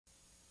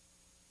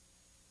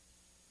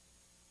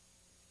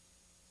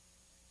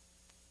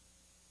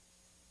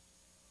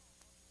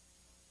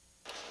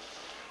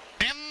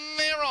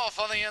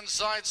the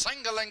inside,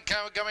 Single and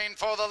Co going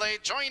for the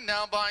lead, joined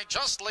now by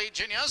JUSTLY,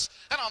 Genius,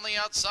 and on the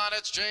outside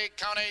it's J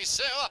County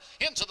Sue.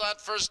 Into that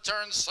first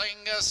turn,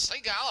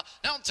 Seagull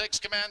now takes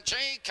command. J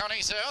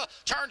County Sue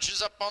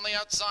charges up on the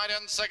outside.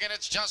 In second,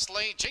 it's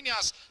JUSTLY,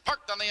 Genius.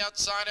 Parked on the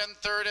outside. In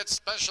third, it's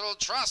Special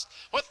Trust,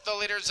 with the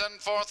leaders in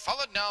fourth,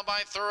 followed now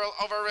by Thurl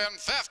over in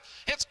fifth.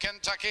 It's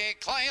Kentucky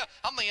Clay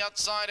on the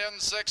outside in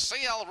sixth,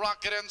 CL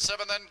Rocket in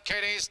seventh, and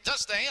Katie's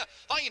Dusty.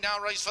 They now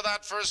race for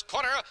that first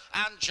quarter,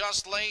 and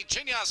JUSTLY,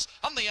 Genius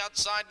on the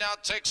outside now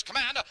takes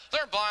command.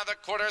 They're by the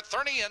quarter,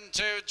 30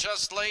 into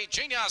JUSTLY,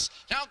 Genius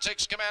now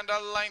takes command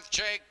a length.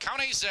 J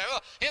County Zoo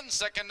in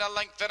second, a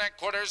length and a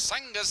quarter.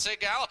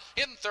 Seagull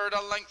in third,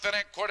 a length and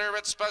a quarter.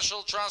 It's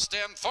Special Trust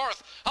in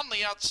fourth. On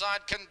the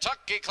outside,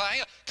 Kentucky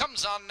Clay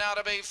comes on now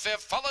to be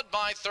fifth, followed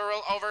by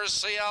Thurl over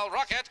CL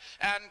Rocket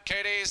and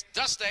Katie's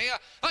Dusty.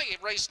 They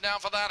race now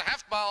for that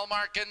half-mile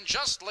mark, and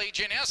JUSTLY,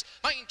 Genius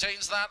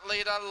maintains that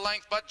lead a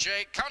length, but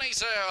J County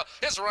Zoo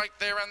is right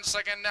there in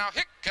second. Now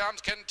here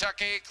comes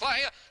Kentucky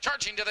Clay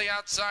charging to the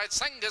outside.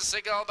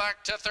 Seagull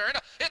back to third.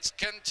 It's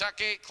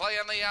Kentucky Clay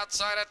on the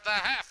outside at the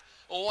half.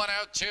 1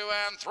 out, 2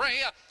 and 3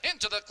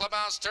 into the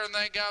clubhouse turn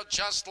they go.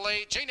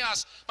 JUSTLY,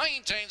 Genius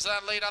maintains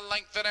that lead a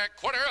length and a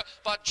quarter,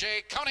 but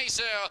J County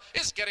Sue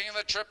is getting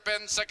the trip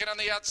in second. On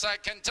the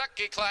outside,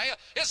 Kentucky Clay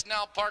is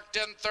now parked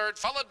in third,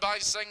 followed by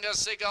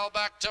Seagull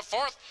back to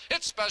fourth.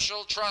 It's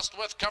Special Trust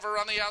with cover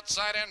on the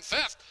outside in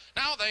fifth.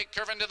 Now they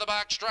curve into the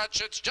back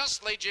stretch. It's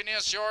JUSTLY,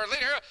 Genius, your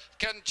leader.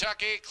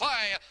 Kentucky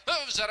Clay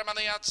moves at him on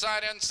the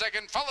outside in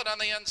second, followed on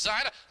the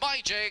inside by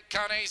J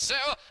County Sue,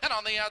 and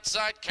on the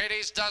outside,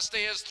 Katie's Dusty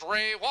is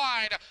three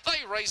wide.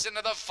 They race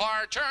into the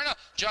far turn.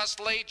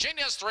 JUSTLY,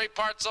 Genius, 3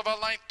 parts of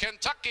a length.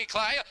 Kentucky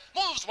Clay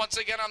moves once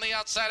again on the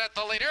outside at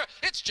the leader.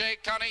 It's J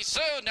County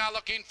Sue now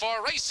looking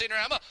for racing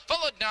room,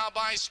 followed now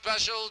by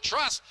Special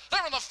Trust.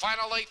 They're in the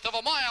final eighth of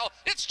a mile.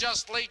 It's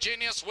JUSTLY,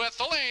 Genius with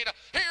the lead.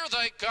 Here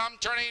they come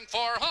turning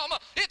for home.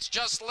 It's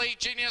JUSTLY,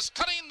 Genius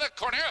cutting the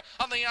corner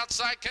on the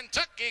outside.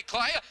 Kentucky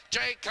Clay,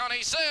 J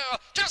County Sue.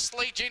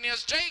 JUSTLY,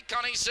 Genius, J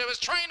County Sue is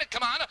trying to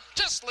come on.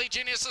 JUSTLY,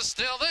 Genius is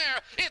still there.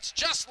 It's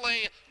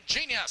JUSTLY,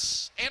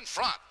 Genius in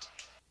front.